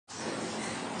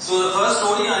So the first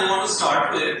story I want to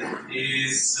start with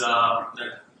is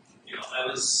that I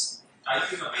was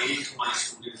typing a mail to my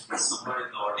students somewhere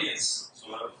in the audience,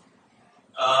 sort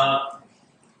of.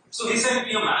 So he sent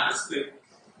me a manuscript,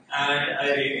 and I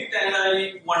read it, and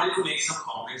I wanted to make some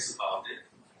comments about it.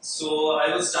 So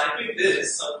I was typing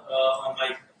this on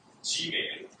my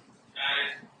Gmail,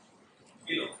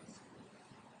 and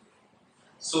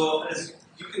so as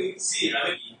you can see,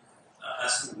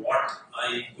 as to what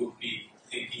I would be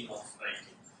thinking of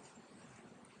writing.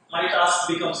 My task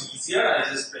becomes easier. I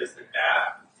just press the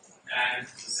tab, and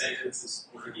the sentence is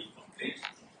already complete.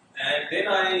 And then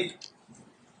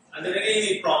again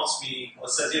it prompts me or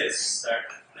suggests that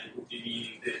I would be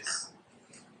meaning this.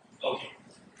 Okay.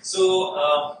 So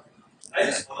I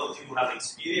just all of you have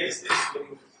experienced this. When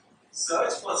you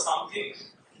search for something,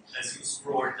 as you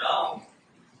scroll down,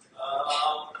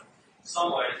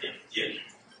 somewhere here,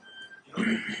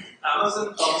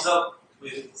 Amazon comes up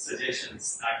with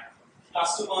suggestions that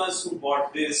customers who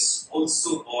bought this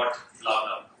also bought blah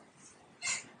blah.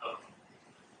 Okay.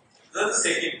 That's the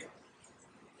second one.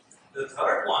 The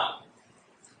third one,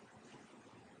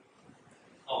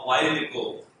 a while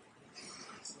ago,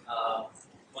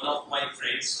 one of my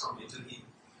friends from Italy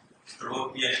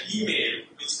wrote me an email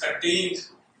which contained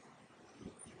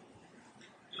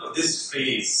this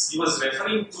phrase. He was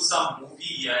referring to some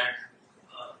movie, and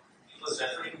he was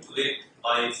referring to it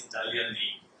by its Italian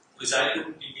name, which I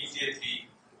couldn't immediately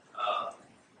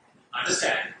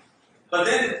understand. But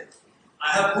then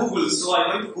I have Google, so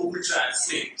I went to Google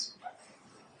Translate,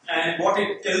 and what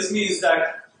it tells me is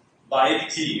that "by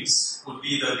thieves" would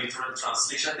be the literal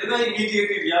translation. Then I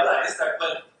immediately realized that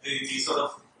the sort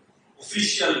of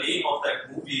official name of that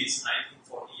movie is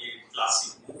 1948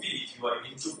 classic movie. If you are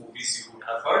into movies, you would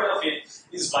have heard of it.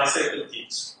 Is Bicycle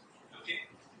Thieves.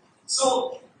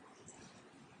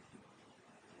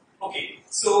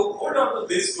 So hold on to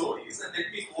these stories and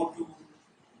let me go to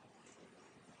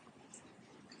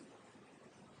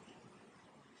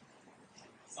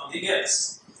something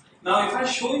else. Now, if I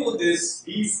show you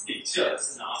these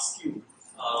pictures and ask you,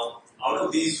 out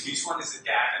of these, which one is a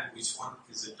cat and which one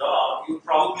is a dog, you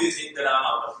probably think that I'm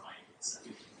out of my wits.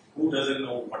 Who doesn't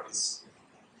know what is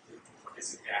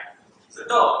a cat? It's a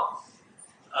dog.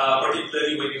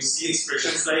 Particularly when you see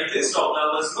expressions like this, dog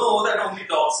lovers know that only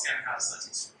dogs can have such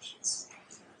expressions.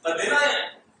 But then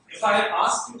if I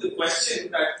ask you the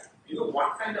question that,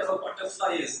 what kind of a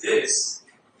butterfly is this,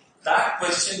 that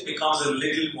question becomes a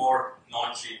little more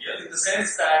non-trivial in the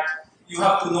sense that you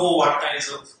have to know what kinds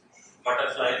of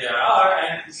butterfly there are,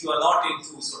 and if you are not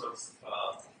into sort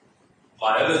of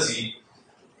biology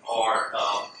or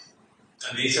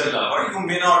a nature lover, you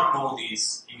may not know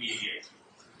these immediately.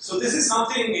 So this is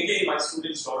something, again, my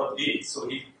student sort of did. So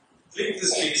he clicked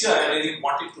this picture and then he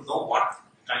wanted to know what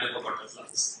kind of a butterfly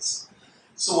is this.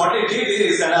 So what I did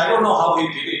is, and I don't know how he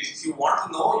did it, if you want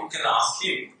to know, you can ask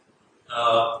him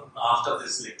after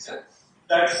this lecture,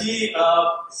 that he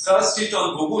searched it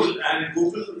on Google, and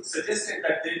Google suggested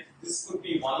that this could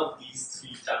be one of these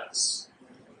three types.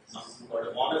 Something called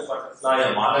a monarch butterfly,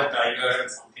 a mallet tiger,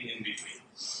 and something in between.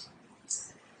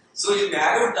 So he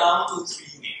narrowed down to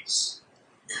three names.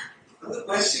 Now the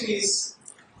question is,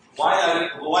 why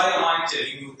am I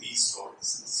telling you these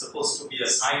stories? It's supposed to be a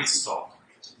science talk.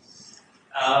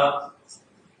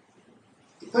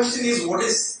 The question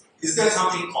is there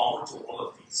something common to all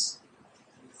of these?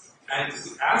 And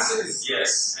the answer is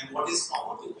yes. And what is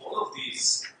common to all of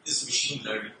these is machine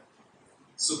learning.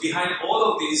 So behind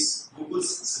all of these,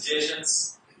 Google's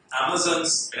suggestions,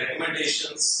 Amazon's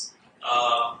recommendations,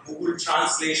 Google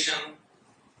translation,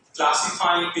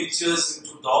 classifying pictures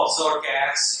into dogs or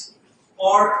cats,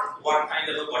 or what kind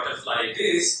of a butterfly it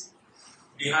is,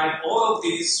 behind all of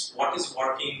these, what is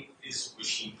working is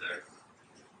machine learning.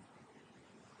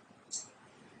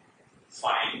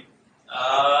 Fine.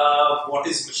 What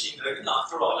is machine learning?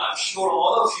 After all, I'm sure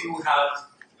all of you have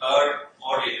heard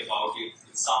or read about it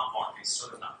in some context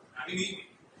or another.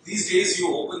 These days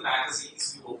you open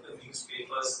magazines, you open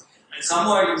newspapers, and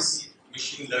somewhere you see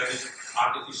machine learning,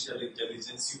 artificial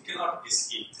intelligence. You cannot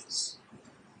escape this.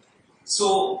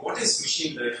 So, what is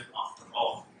machine learning after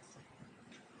all?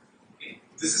 Okay.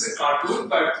 This is a cartoon,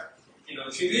 but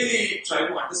if you really try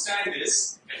to understand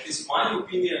this, at least my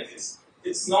opinion is,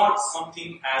 it's not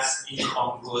something as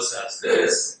incongruous as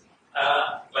this.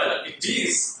 Well, it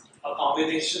is a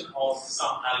combination of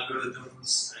some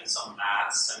algorithms and some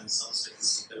maths and some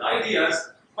statistical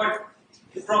ideas, but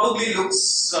it probably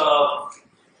looks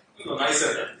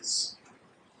nicer than this.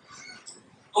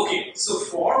 Okay, so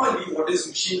formally, what is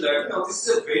machine learning? Now, this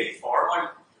is a very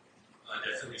formal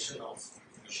definition of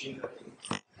machine learning.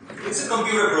 It's a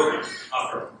computer program,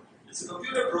 after all. It's a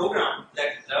computer program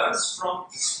that learns from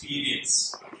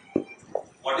experience.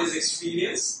 What is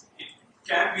experience? It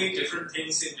can mean different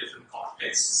things in different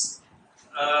contexts.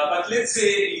 But let's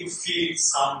say you feed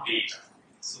some data.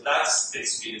 So that's the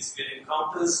experience. When it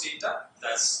encounters data,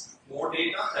 that's more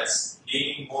data, that's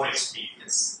gaining more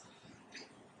experience.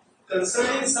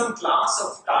 Concerning some class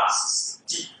of tasks,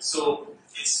 T. So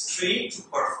it's trained to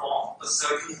perform a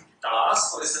certain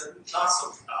task or a certain class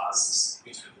of tasks,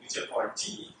 which are called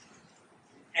T,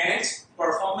 and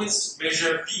performance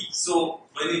measure P. So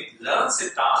when it learns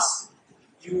a task,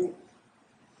 you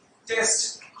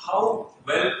test how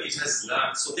well it has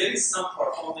learned. So there is some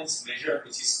performance measure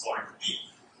which is called P.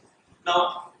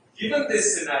 Now, given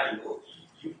this scenario,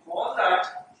 you call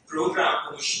that program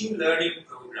a machine learning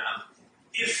program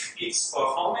if its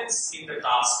performance in the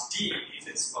task T, if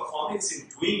its performance in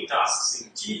doing tasks in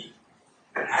T,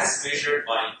 as measured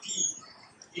by P,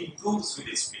 improves with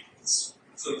experience.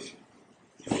 So if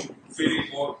you feed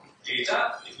it more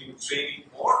data, if you train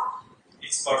it more,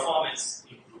 its performance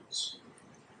improves.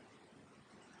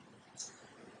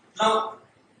 Now,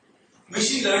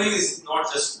 machine learning is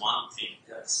not just one thing.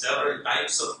 There are several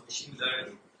types of machine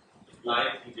learning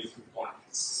applied in different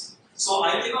contexts. So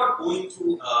I cannot go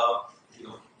into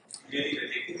really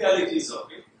the technicalities of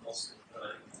it most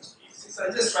cases.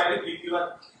 I'll just try to give you an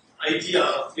idea,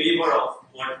 a flavor of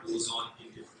what goes on in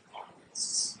different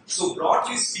contexts. So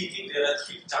broadly speaking, there are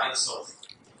three types of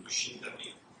machine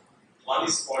learning. One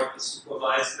is called the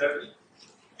supervised learning,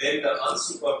 then the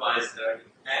unsupervised learning,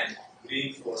 and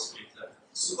reinforcement learning.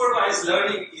 Supervised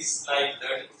learning is like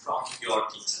learning from your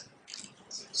teacher.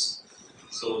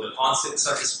 So the concepts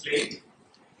are displayed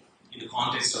in the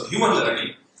context of human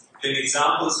learning. Then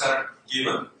examples are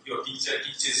given. Your teacher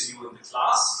teaches you in the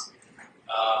class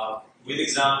with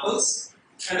examples,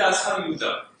 and that's how you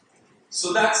learn.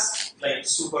 So that's like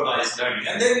supervised learning.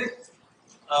 And then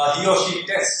he or she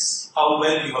tests how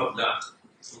well you have learned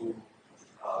through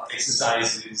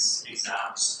exercises, exams,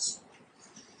 and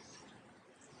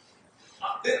so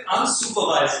on. Then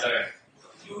unsupervised learning.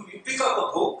 You pick up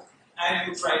a book and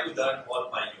you try to learn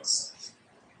all by yourself.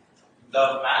 You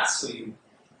love maths, so you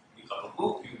pick up a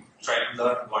book, you try to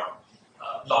learn what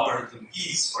logarithm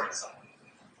is, for example,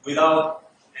 without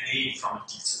an aid from a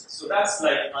teacher. So that's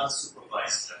like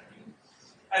unsupervised learning.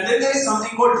 And then there is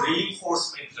something called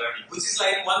reinforcement learning, which is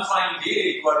like one fine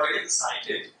day you are very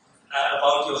excited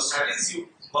about your studies, you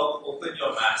open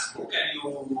your maths book and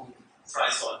you try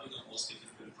solving the most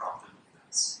difficult problem in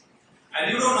maths.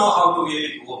 And you don't know how to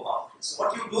really go about it. So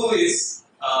what you do is,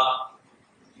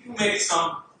 you make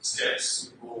some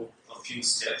steps, you go a few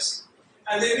steps,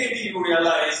 and then maybe you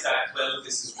realize that, well,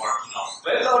 this is working out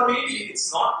well, or maybe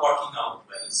it's not working out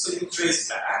well. So you trace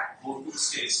back, go 2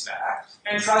 steps back,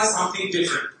 and try something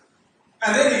different.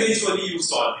 And then eventually you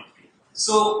solve it.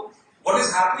 So what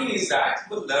is happening is that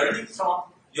you're learning from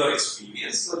your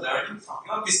experience, you're learning from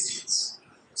your mistakes.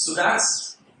 So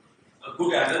that's a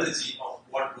good analogy of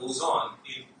what goes on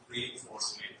in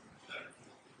reinforcement learning.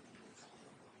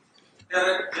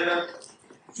 There are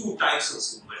 2 types of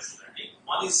supervised learning.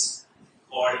 One is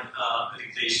called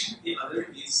regression, the other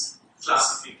is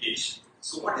classification.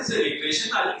 So what is a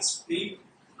regression? I'll explain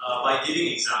by giving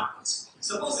examples.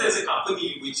 Suppose there's a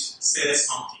company which sells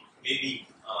something, maybe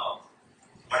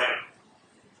whatever,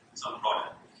 some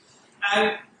product.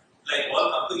 And like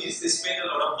all companies, they spend a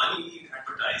lot of money in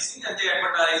advertising, and they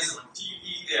advertise on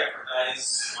TV, they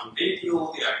advertise on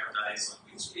radio, they advertise on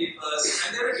newspapers,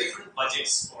 and there are different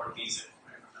budgets for these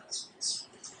advertisements.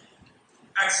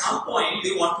 At some point,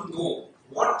 they want to know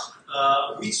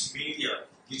which medium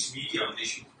they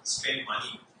should spend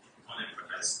money on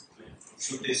advertising.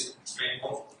 Should they spend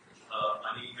more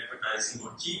money in advertising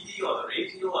on TV or the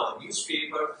radio or the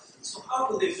newspaper? So how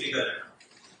do they figure that out?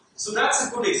 So that's a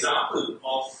good example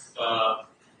of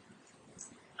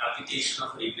application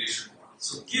of regression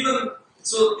model.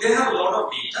 So they have a lot of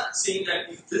data saying that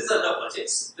if these are the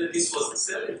budgets, then this was the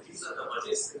cell. If these are the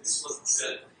budgets, then this was the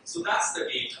cell. So that's the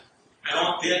data. And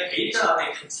on their data,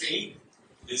 they can train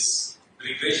this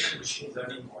regression machine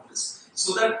learning models.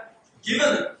 So that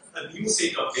given a new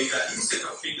set of data, new set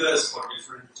of figures for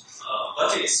different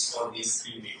budgets for these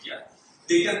 3 media,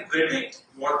 they can predict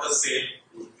what the sale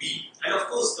would be. And of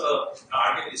course, the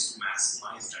target is to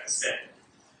maximize that sale.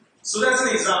 So that's an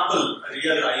example, a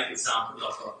real life example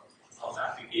of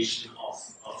application of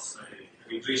a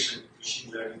regression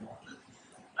machine learning model.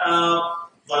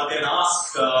 One can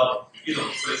ask, for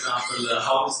example,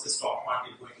 how is the stock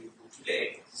market going to go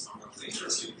today? Someone who's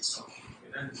interested in the stock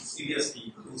market, and serious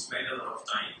people who spend a lot of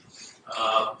time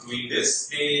doing this,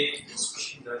 they use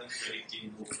machine learning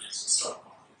predicting movements in stock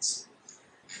market.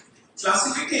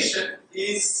 classification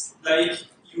is like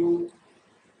you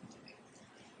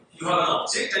have an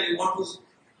object and you want to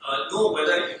know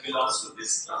whether it belongs to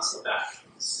this class or that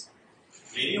class.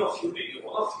 Many of you, maybe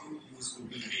all of you use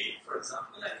Google Mail, for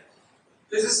example, and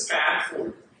there's a spam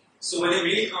folder. So when a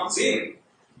mail comes in,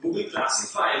 Google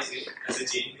classifies it as a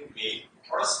genuine mail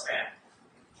or a spam.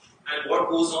 And what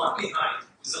goes on behind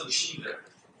is a machine learning.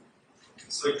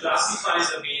 So it classifies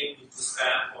a mail into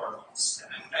spam or not spam.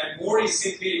 And more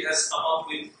recently, it has come up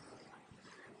with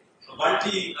a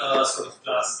multi sort of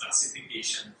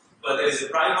classification. But there is a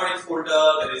primary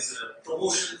folder, there is a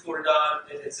promotion folder,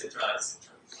 etc., etc.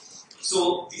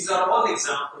 So these are all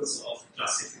examples of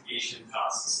classification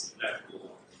tasks that go on.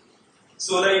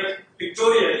 So like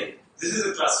pictorially, this is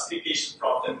a classification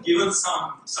problem. Given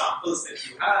some samples that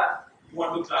you have, you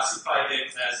want to classify them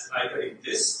as either in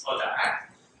this or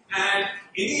that. And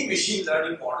any machine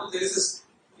learning model, there is this,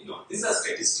 these are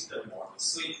statistical models.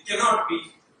 So it cannot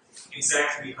be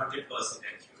exactly 100%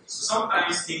 accurate. So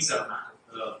sometimes things are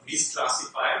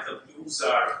misclassified. The blues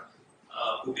are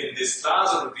put in this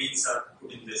class or the greens are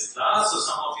put in this class. So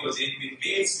some of your genuine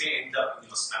mails may end up in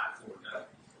your spam folder.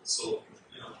 So,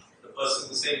 the person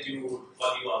who sent you will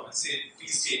call you up and say,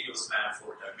 please take your spam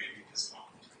folder, maybe it is not.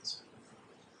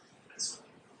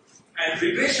 And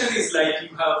regression is like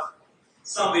you have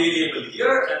some variable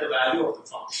here and the value of the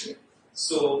function.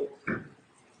 So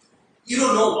you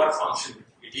don't know what function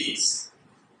it is.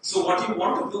 So what you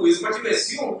want to do is, but you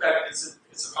assume that it's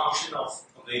a function of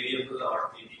a variable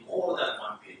or maybe more than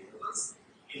one variables.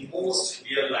 In most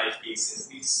real life cases,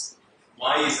 this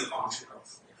y is a function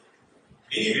of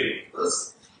many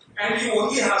variables, and you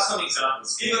only have some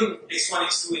examples. Given x1,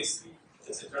 x2, x3,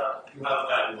 etc., you have a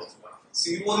value of y.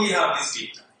 So you only have this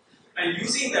data. And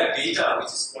using that data, which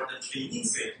is called the training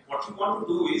set, what you want to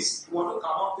do is you want to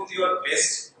come up with your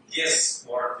best guess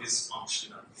for this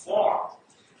functional form,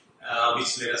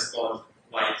 which let us call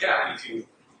y cap if you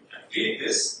calculate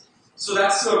this. So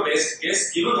that's your best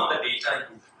guess given on the data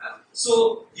you have.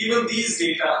 So given these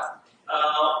data,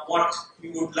 what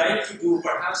you would like to do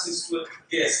perhaps is to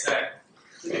guess that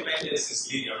the dependence is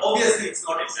linear. Obviously, it's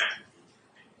not exactly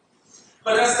linear,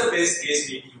 but that's the best guess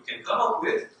maybe you can come up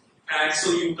with. And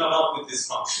so you come up with this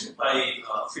function by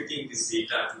fitting this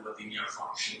data to a linear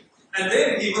function. And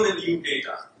then given the new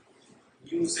data,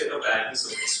 new set of values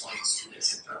of x1, x2,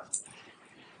 etc.,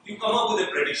 you come up with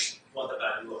a prediction for the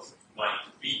value of y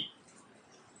to be.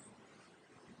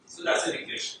 So that's a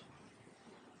regression.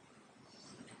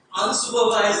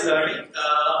 Unsupervised learning,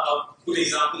 a good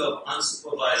example of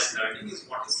unsupervised learning is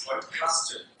what is called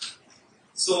clustering.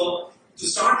 So to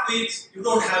start with, you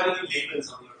don't have any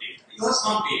labels on your data. You have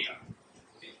some data.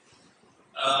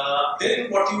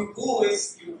 Then what you do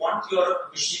is you want your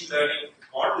machine learning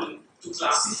model to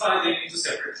classify them into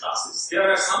separate classes.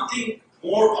 There are something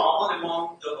more common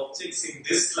among the objects in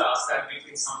this class than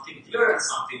between something here and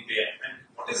something there. And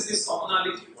what is this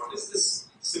commonality? What is this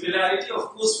similarity? Of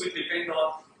course, will depend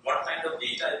on what kind of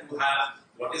data you have,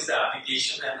 what is the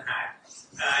application at hand.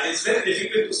 And it's very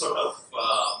difficult to sort of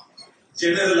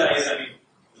generalize,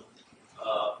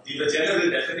 give a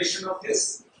general definition of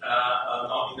this,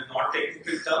 not in the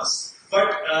non-technical terms. But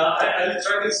I'll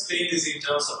try to explain this in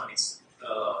terms of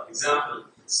an example.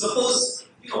 Suppose,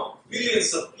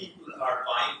 millions of people are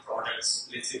buying products,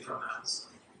 let's say from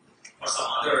Amazon or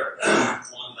some other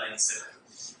online seller.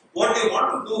 What they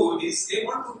want to do is they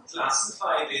want to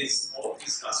classify all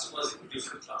these customers into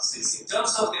different classes in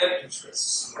terms of their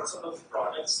interests. What sort of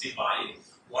products they buy,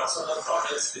 what sort of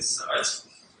products they search,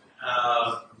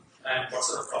 and what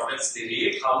sort of products they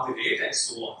rate, how they rate, and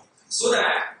so on. So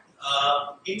that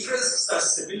interests are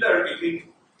similar between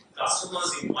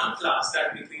customers in one class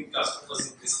than between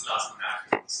customers in this class and that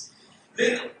class.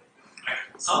 Then,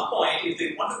 at some point, if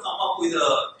they want to come up with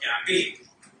a campaign,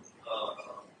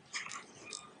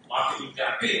 marketing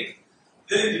campaign,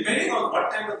 then depending on what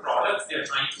kind of products they are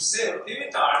trying to sell, they may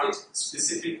target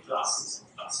specific classes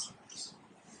of customers,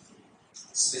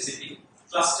 specific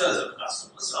clusters of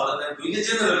customers, rather than doing a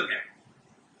general campaign.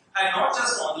 And not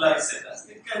just online sellers,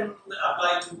 it can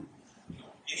apply to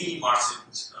any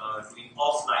merchant doing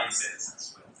offline sales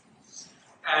as well.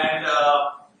 And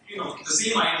the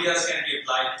same ideas can be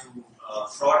applied to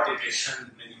fraud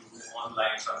detection when you do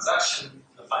online transaction.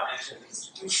 The financial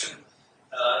institution,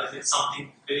 if it's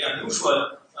something very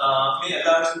unusual, may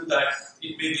alert you that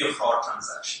it may be a fraud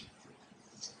transaction,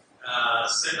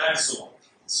 and so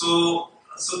on.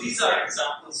 So these are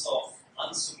examples of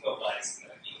unsupervised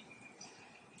learning.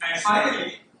 And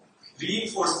finally,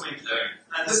 reinforcement learning.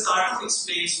 And this cartoon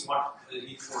explains what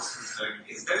reinforcement learning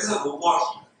is. There is a robot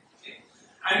here, okay?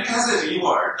 And it has a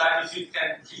reward that if it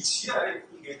can reach here, it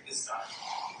will get this done.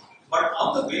 But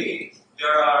on the way,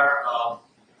 there are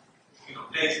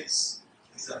pledges.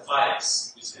 These are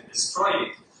fires which can destroy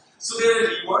it. So there are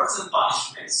rewards and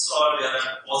punishments, or there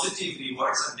are positive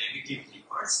rewards and negative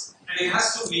rewards, and it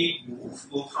has to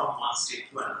go from one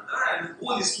state to another, and the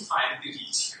goal is to finally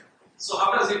reach here. So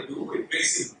how does it do? It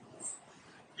makes it move.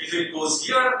 If it goes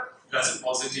here, that's a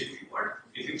positive reward.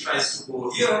 If it tries to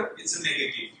go here, it's a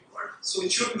negative reward. So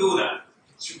it should do that.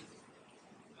 It should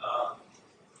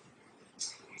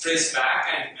trace back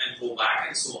and go back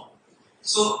and so on.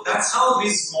 So that's how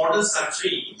these models are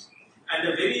trained, and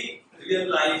a very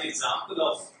real-life example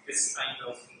of this kind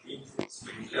of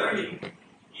reinforcement learning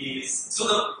is, so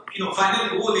the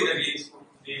final goal in a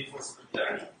reinforcement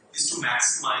learning is to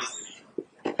maximize the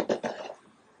reward.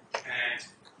 And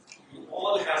you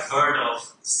all have heard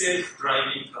of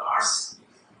self-driving cars.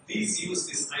 These use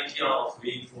this idea of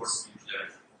reinforcement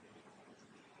learning.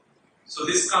 So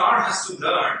this car has to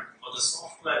learn, or the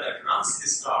software that runs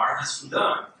this car has to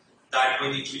learn that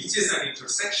when it reaches an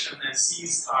intersection and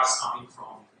sees cars coming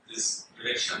from this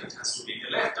direction, it has to take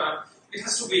a left turn, it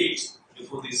has to wait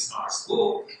before these cars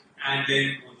go, and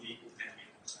then only it can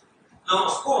make. Now,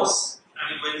 of course,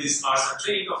 when these cars are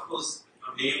trained, of course,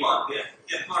 on day one, they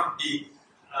cannot be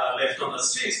left on the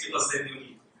streets, because then you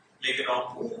will make a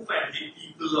wrong move and hit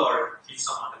people or hit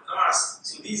some other cars.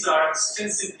 So these have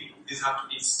to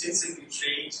be extensively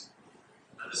trained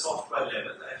at the software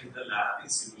level and in the lab in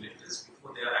simulators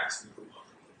before they are actually working.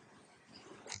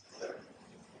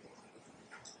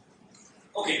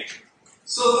 Okay,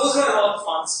 so those are all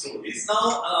fun stories.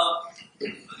 Now,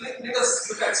 let us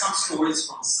look at some stories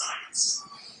from science.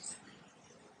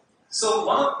 So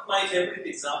one of my favorite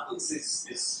examples is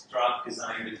this drug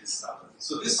design and discovery.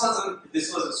 So this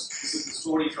is a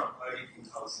story from early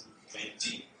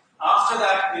 2020. After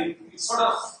that, it sort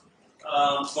of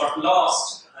got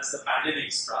lost as the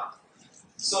pandemic struck.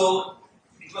 So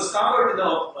it was covered in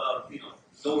the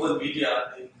global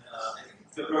media in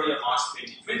February or March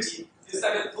 2020. Is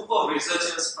that a group of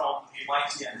researchers from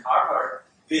MIT and Harvard,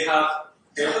 they have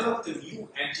developed a new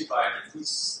antibiotic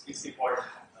which they call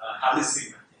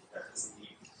halicin, that is the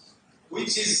name,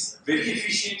 which is very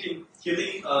efficient in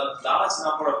killing a large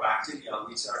number of bacteria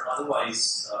which are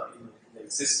otherwise the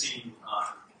existing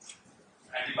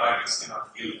antibiotics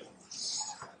cannot kill.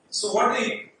 So what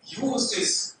they used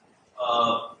is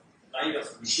kind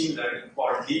of machine learning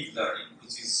called deep learning,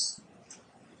 which is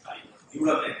kind of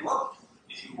neural network.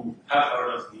 If you have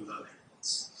heard of neural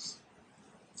networks.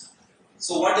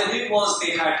 So what they did was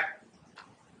they had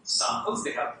samples,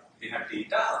 they had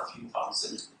data, a few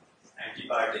thousand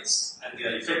antibiotics and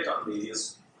their effect on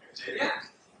various bacteria,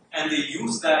 and they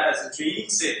used that as a training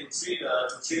set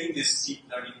to train this deep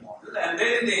learning model, and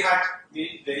then they had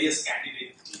made various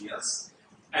candidate materials,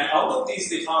 and out of these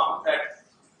they found that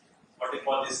what they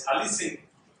call this halicin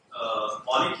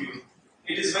molecule,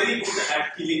 it is very good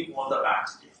at killing all the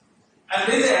bacteria. And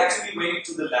then they actually went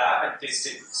to the lab and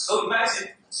tested it. So imagine,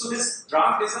 this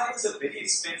drug design is a very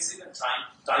expensive and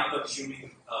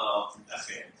time-consuming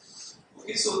affair.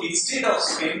 Okay, so instead of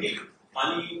spending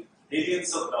money,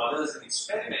 millions of dollars in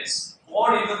experiments,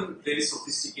 or even very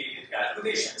sophisticated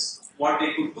calculations, what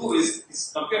they could do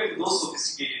is compared to those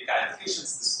sophisticated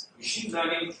calculations, this machine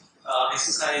learning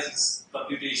exercise is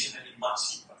computationally much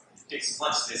cheaper. It takes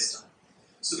much less time.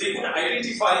 So they could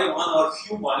identify one or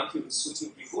few molecules which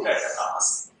would be good at the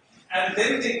task, and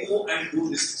then they go and do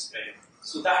this experiment.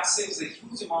 So that saves a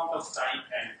huge amount of time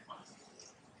and money.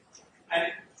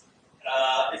 And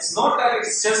it's not that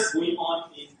it's just going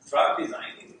on in drug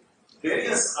design, in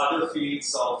various other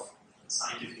fields of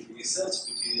scientific research,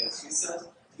 materials research,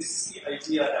 this is the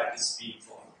idea that is being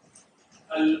followed.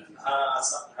 I'll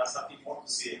have something more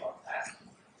to say about that.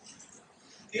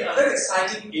 The other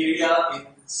exciting area in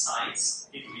science,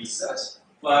 in research,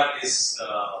 where this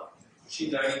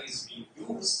machine learning is being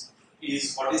used,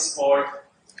 is what is called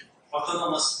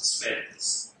autonomous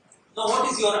experiments. Now,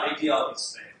 what is your idea of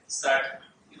experiments? That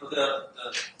the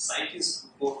scientists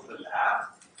who go to the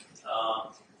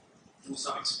lab, do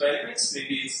some experiments,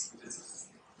 maybe it's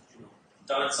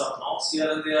turn some knobs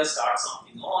here and there, start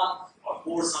something on, or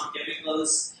pour some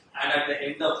chemicals, and at the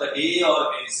end of the day,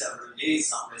 or maybe several days,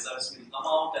 some results will come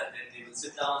out, and then they will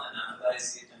sit down and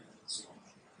analyze it and so on.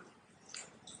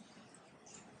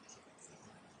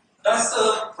 That's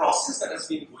the process that has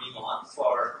been going on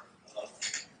for a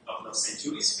couple of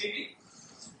centuries, maybe.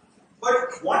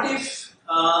 But what if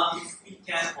we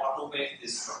can automate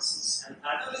this process? An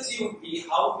analogy would be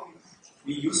how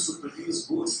we used to produce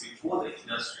goods before the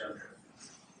industrial revolution.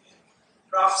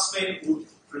 Craftsmen would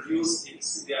produce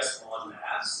things in their small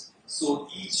labs, so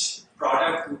each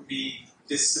product would be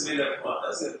dissimilar to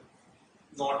others,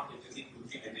 not everything would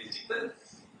be identical,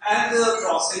 and the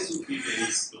process would be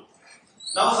very slow.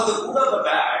 Now, for the good or the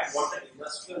bad, what the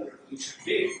Industrial Revolution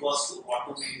did was to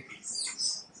automate these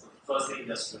things. So first the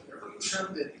Industrial Revolution,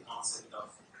 then the concept of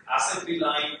assembly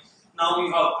line. Now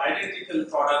we have identical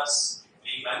products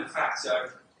being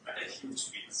manufactured at a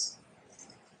huge pace.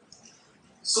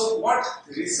 So what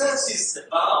research is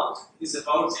about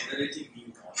generating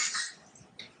new knowledge.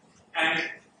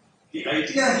 And the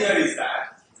idea here is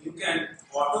that you can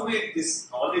automate this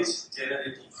knowledge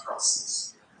generating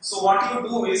process. So what you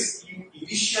do is you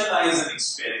initialize an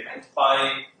experiment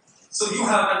by, so you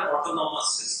have an autonomous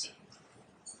system,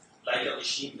 like a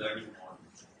machine learning model.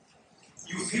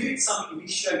 You feed it some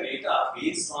initial data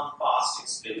based on past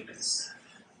experiments,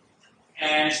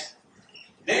 and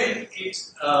then it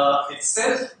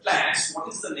itself plans what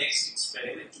is the next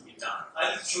experiment to be done.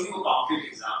 I'll show you a concrete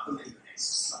example in the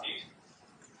next slide.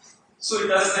 So it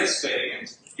does the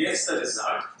experiment, gets the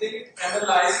result, then it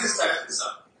analyzes that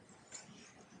result.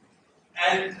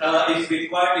 And if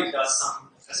required, it does some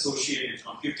associated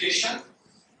computation.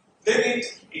 Then it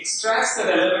extracts the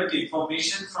relevant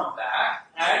information from that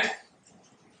and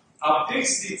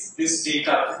updates this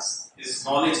data, this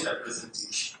knowledge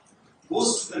representation.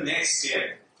 Goes to the next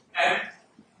step and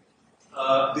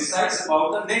decides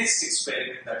about the next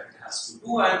experiment that it has to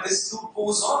do, and this loop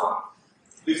goes on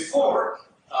before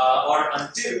or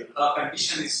until a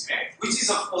condition is met, which is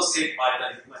of course set by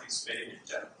the human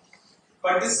experimenter.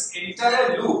 But this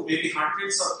entire loop, maybe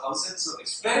hundreds or thousands of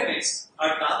experiments,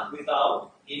 are done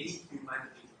without any human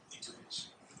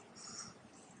intervention.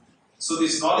 So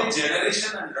this knowledge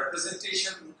generation and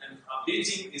representation and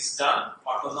updating is done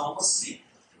autonomously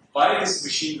by this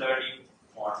machine learning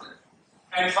model.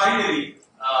 And finally,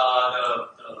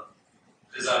 the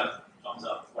result comes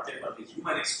up, whatever the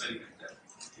human experimenter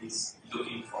is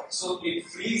looking for. So it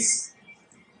frees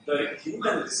the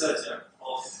human researcher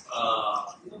of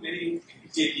many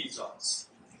repetitive jobs.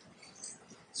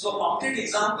 So a concrete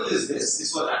example is this.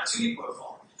 This was actually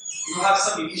performed. You have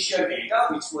some initial data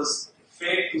which was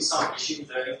fed to some machine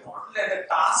learning model, and the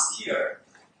task here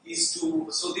is to,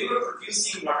 so they were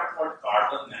producing what are called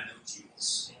carbon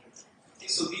nanotubes. Okay,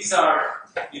 so these are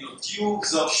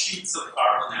tubes of sheets of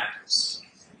carbon atoms.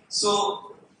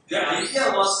 So the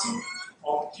idea was to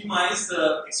optimize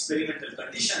the experimental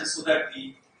conditions so that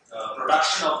the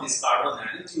production of these carbon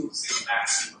nanotubes is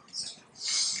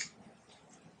maximized.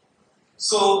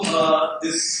 So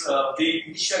this the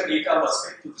initial data was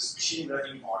fed to this machine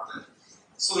learning model.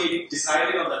 So it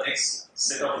decided on the next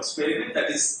set of experiment, that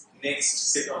is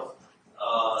next set of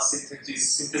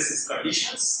synthesis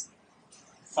conditions,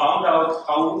 found out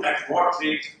how at what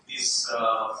rate these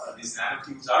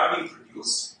nanotubes are being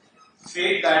produced,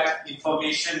 fed that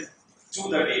information to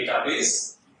the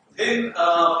database, then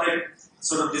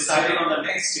sort of decided on the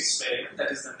next experiment,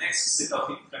 that is the next set of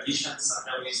conditions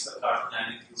under which the carbon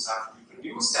nanotubes have to be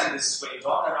produced, and this went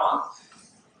on and on.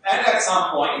 And at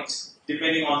some point,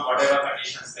 depending on whatever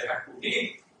conditions they had put in,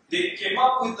 they came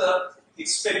up with the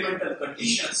experimental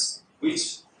conditions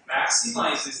which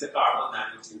maximizes the carbon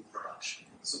nanotube production.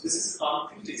 So this is a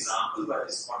concrete example where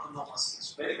this autonomous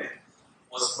experiment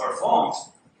was performed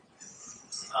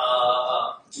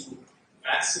to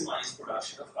maximize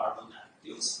production of carbon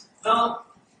nanotubes. Now,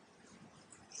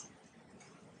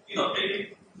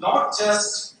 it not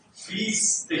just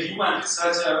frees the human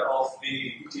researcher of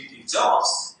the repetitive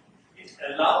jobs, it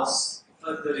allows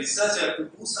the researcher to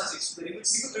do such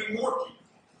experiments even remotely.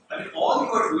 I mean, all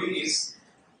you are doing is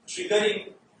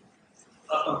triggering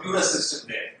a computer system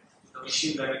there, the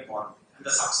machine learning model, and the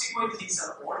subsequent things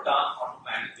are all done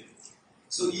automatically.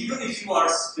 So even if you are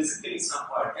physically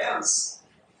somewhere else,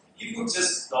 you could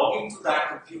just log into that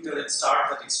computer and start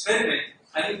that experiment,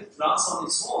 and it runs on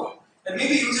its own. And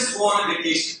maybe you just go on a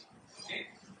vacation. Okay?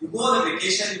 You go on a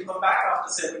vacation, you come back after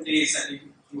 7 days, and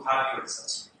you have your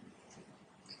research.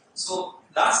 So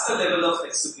that's the level of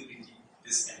flexibility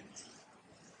this can give.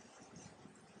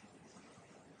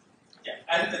 Yeah,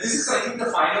 and this is, I think,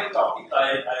 the final topic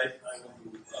I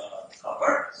want to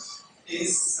cover.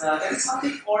 Is there is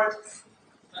something called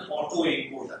an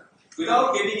autoencoder.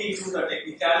 Without getting into the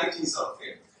technicalities of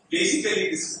it, basically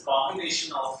this is a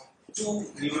combination of two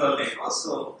neural networks.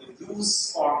 So the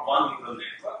blues form one neural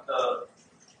network,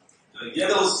 the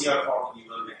yellows here form a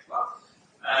neural network.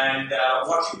 And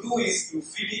what you do is you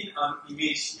feed in an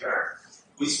image here,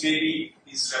 which maybe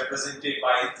is represented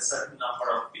by a certain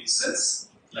number of pixels,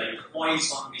 like the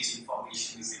points on which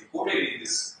information is encoded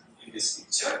in this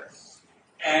picture.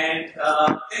 And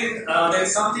then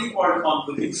there's something called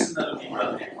convolutional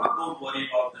neural network. Don't worry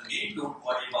about the name, don't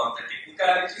worry about the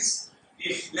technicalities.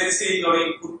 if let's say your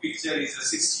input picture is a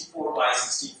 64 by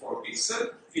 64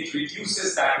 pixel, it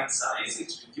reduces that in size,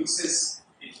 it reduces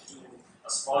it to a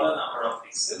smaller number of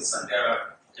pixels, and there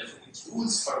are definite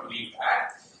rules for doing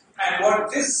that. And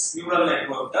what this neural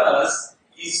network does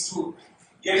is to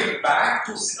get it back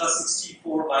to a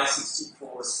 64 by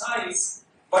 64 size,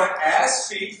 but as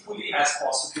faithfully as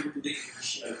possible to the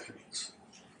initial image.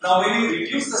 Now, when you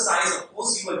reduce the size, of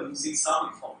course, you are losing some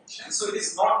information, so it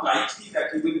is not likely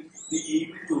that you will be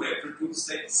able to reproduce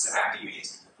the exact image,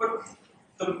 but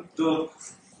the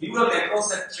neural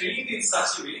networks are trained in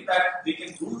such a way that they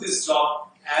can do this job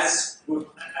as good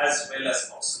as well as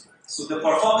possible. So the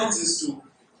performance is to,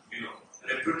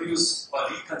 reproduce or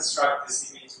reconstruct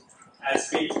this image as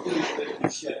faithfully to the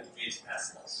initial image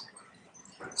as possible.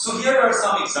 So here are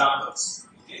some examples.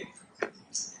 Okay?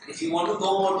 If you want to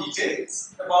know more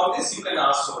details about this, you can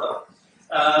ask Sora.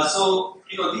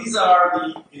 These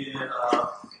are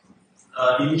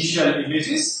the initial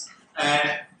images, and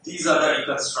these are the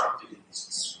reconstructed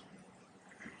images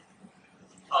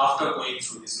after going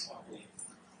through this modeling.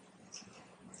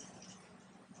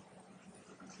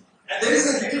 And there is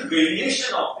a little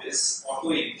variation of this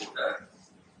autoencoder,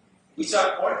 which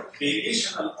are called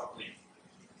variational autoencoder.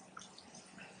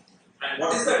 And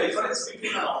what is the difference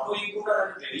between an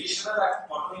autoencoder and a variational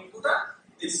autoencoder?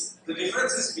 The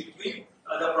difference is between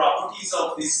the properties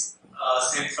of this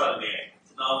central layer.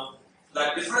 Now,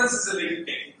 that difference is a little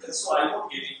technical, so I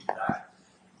won't get into that.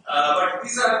 But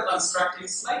these are constructed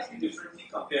slightly differently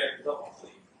compared to the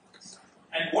autoencoders.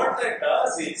 And what that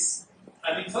does is,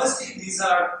 firstly, these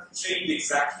are trained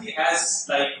exactly as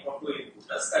like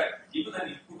autoencoders, that given an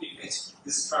input image,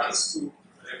 this tries to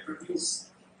reproduce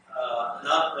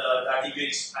that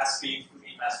image as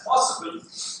faithfully as possible.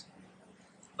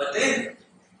 But then,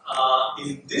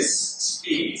 in this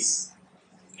space,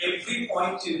 every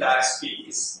point in that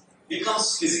space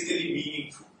becomes physically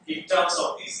meaningful in terms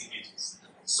of these images.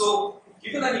 So,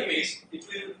 given an image, it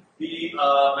will be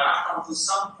mapped onto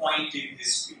some point in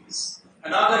this space.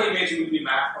 Another image will be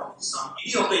mapped onto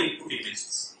any of the input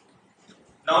images.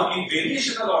 Now, in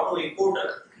variational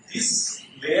autoencoder, this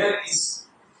layer is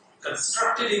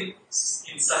constructed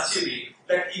in such a way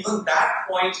that even that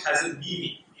point has a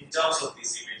meaning in terms of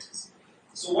these images.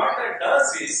 So what that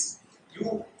does is,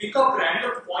 you pick up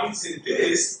random points in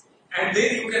this, and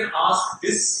then you can ask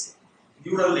this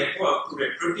neural network to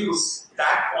reproduce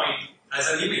that point as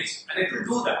an image, and it will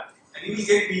do that, and you will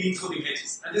get meaningful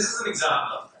images. And this is an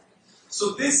example of that.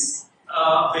 So this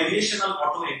variational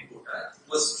autoencoder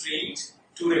was trained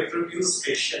to reproduce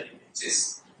spatial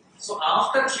images. So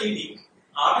after training,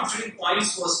 arbitrary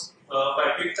points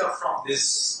were picked up from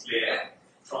this layer,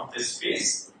 from this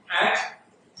space, and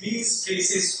these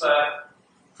spaces were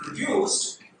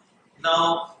produced.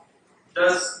 Now,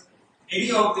 does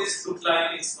any of this look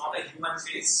like it's not a human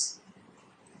face?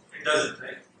 It doesn't,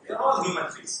 right? They are all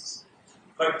human faces.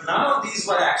 But none of these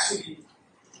were actually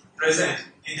present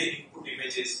in the input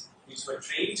images which were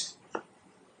trained,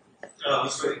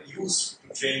 which were used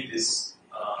to train this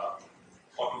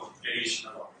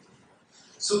variational auto.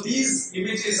 So these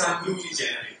images are newly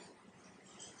generated.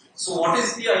 So what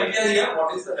is the idea here?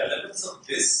 What is the relevance of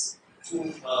this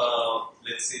to,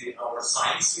 let's say, our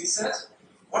science research?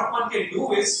 What one can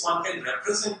do is one can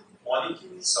represent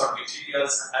molecules or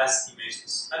materials as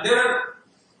images. And there are,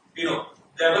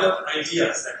 developed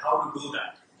ideas that how to do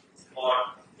that. Or,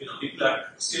 people are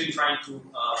still trying to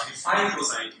define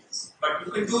those ideas. But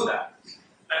you can do that.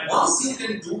 And once you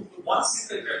can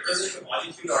represent a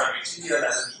molecule or a material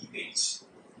as an image,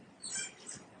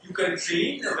 you can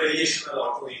train a variational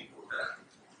autoencoder,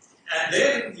 and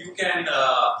then you can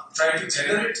try to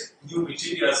generate new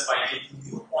materials by taking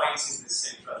new points in this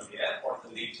central layer or the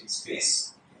latent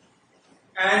space,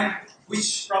 and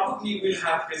which probably will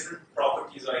have different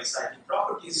properties or exciting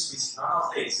properties which none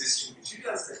of the existing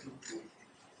materials that you do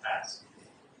has.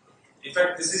 In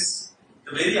fact, this is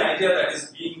the very idea that is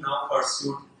being now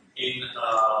pursued in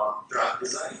drug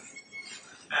design.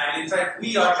 And in fact,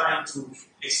 we are trying to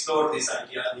explore this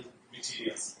idea in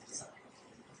materials design.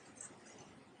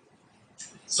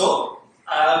 So,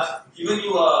 I've given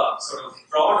you a sort of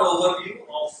broad overview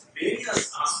of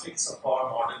various aspects of our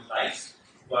modern life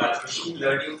where machine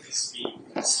learning is being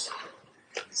used.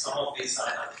 Some of this I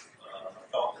have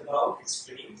talked about,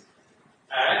 explained.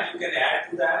 And you can add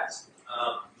to that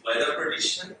weather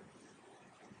prediction.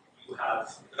 You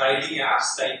have riding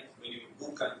apps like when you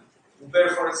book an Uber,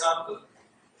 for example.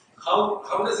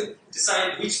 How does it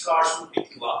decide which car should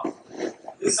pick you up?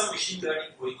 There's some machine learning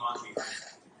going on behind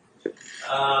that.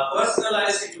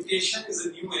 Personalized education is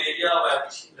a new area where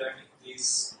machine learning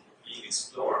is being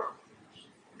explored.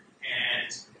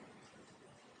 And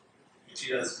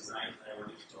Tria's design I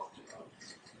already talked about.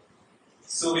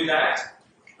 So with that,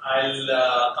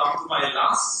 I'll come to my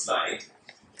last slide,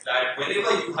 that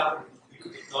whenever you have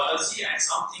new technology and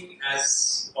something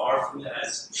as powerful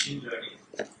as machine learning,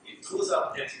 it throws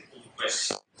up ethical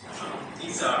questions.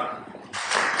 These are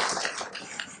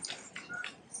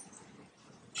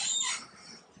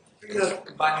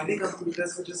binary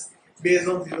computers, which is based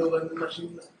on 0-1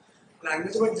 machine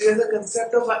language, but there is a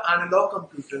concept of analog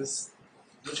computers,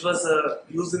 which was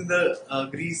used in the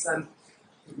Greece and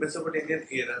Mesopotamian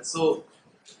era. So,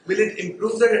 will it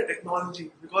improve the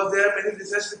technology? Because there are many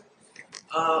research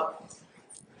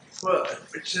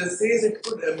which says it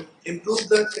could improve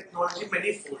the technology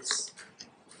many folds.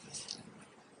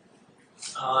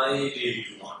 I really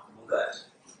do not know that.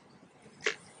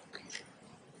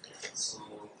 So,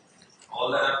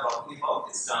 all that I'm talking about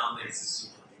is done on the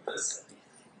existing computers.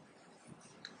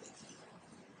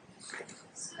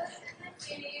 So, is the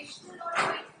variation not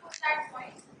going from that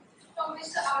point from which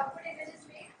the output image is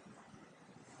made?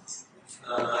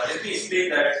 Let me explain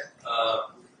that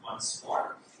once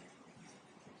more.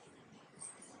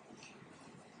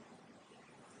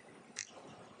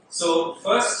 So,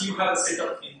 first you have a set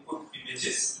of input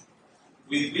images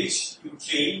with which you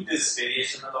train this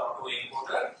variational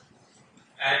autoencoder,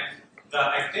 and the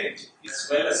intent as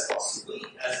well as possible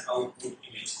as output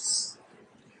images.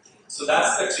 So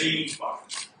that's the training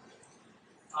part.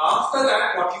 After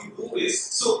that, what you do is,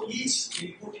 so each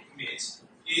input image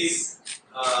is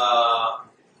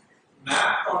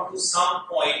mapped onto some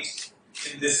point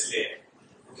in this layer.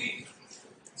 Okay.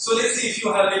 So let's say if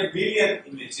you have a million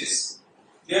images,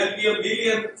 there will be a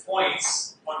million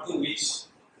points onto which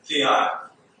they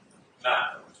are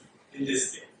mapped out in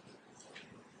this layer.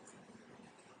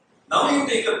 Now you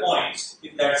take a point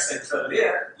in that central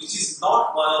layer which is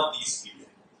not one of these million,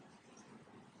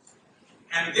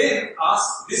 and then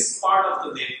ask this part of the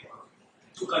network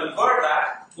to convert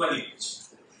that to an image.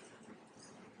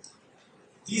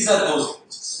 These are those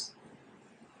images.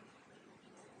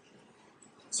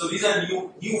 So these are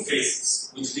new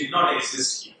faces which did not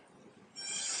exist here.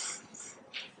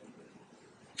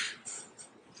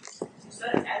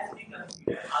 Sir, as we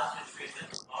consider our situation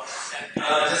about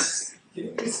self Just can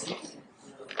you please speak?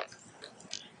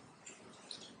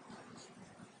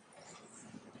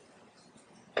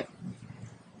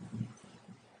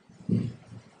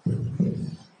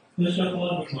 First of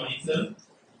all, good morning, sir.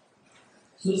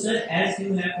 So, sir, as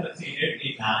you have proceeded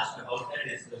in last about the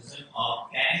discussion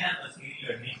of can a machine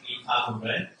learning be a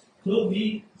model, so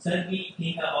we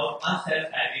think about a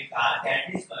self-driving car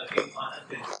that is working on a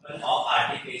principle of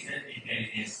artificial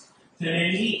intelligence.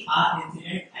 Suddenly, an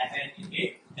incident happened in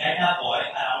it that a boy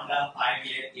around a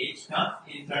 5-year age comes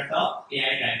in front of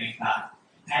AI driving car.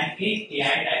 And in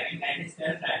AI driving and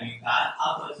self-driving car,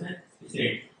 a person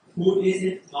said, who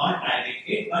is not driving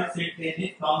it but sit in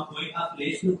it from going a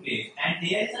place to place, and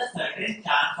there is a certain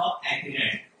chance of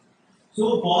accident.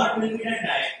 So what will be the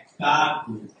car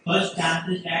do? First chance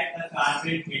is that the car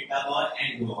will hit the ball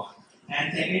and go on,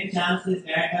 and second chance is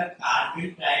that the car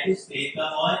will try to save the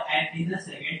ball, and in the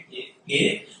second case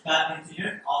the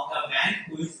incident of the man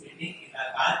who is sitting in the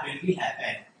car will be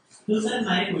happen. So sir,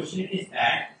 my question is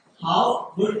that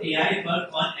how would AI work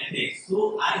on ethics?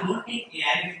 So I don't think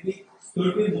AI should be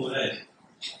moral.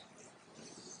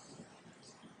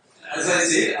 As I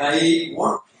said, I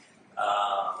want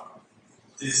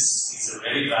this is a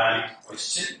very valid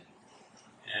question,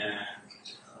 and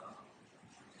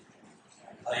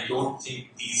I don't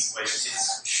think these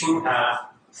questions should have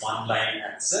one-line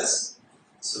answers.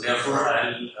 So therefore,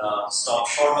 I'll stop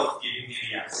short of giving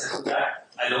any answer to that.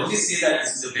 I'll only say that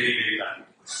this is a very, very valid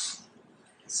question.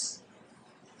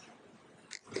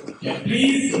 Yeah,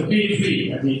 please feel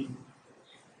free.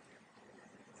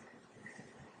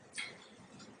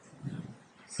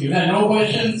 If there are no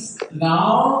questions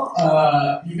now,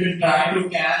 you can try to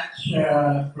catch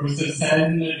Professor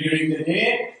Sen during the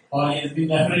day, or he has been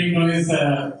referring to his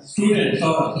student,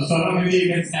 Saurabh. So Saurabh, maybe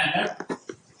you can stand up.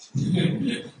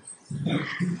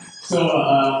 So,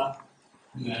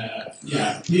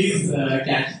 yeah, please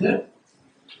catch them.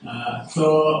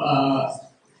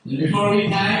 Before we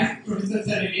thank Professor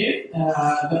Sen again,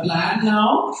 the plan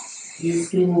now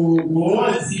is to go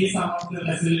and see some of the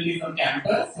facilities on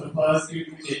campus. So first we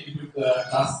will take you to the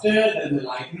cluster, then the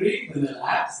library, then the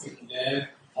labs, and then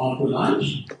on to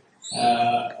lunch.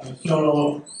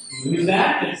 So with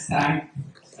that, let's thank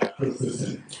Professor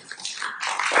Sen.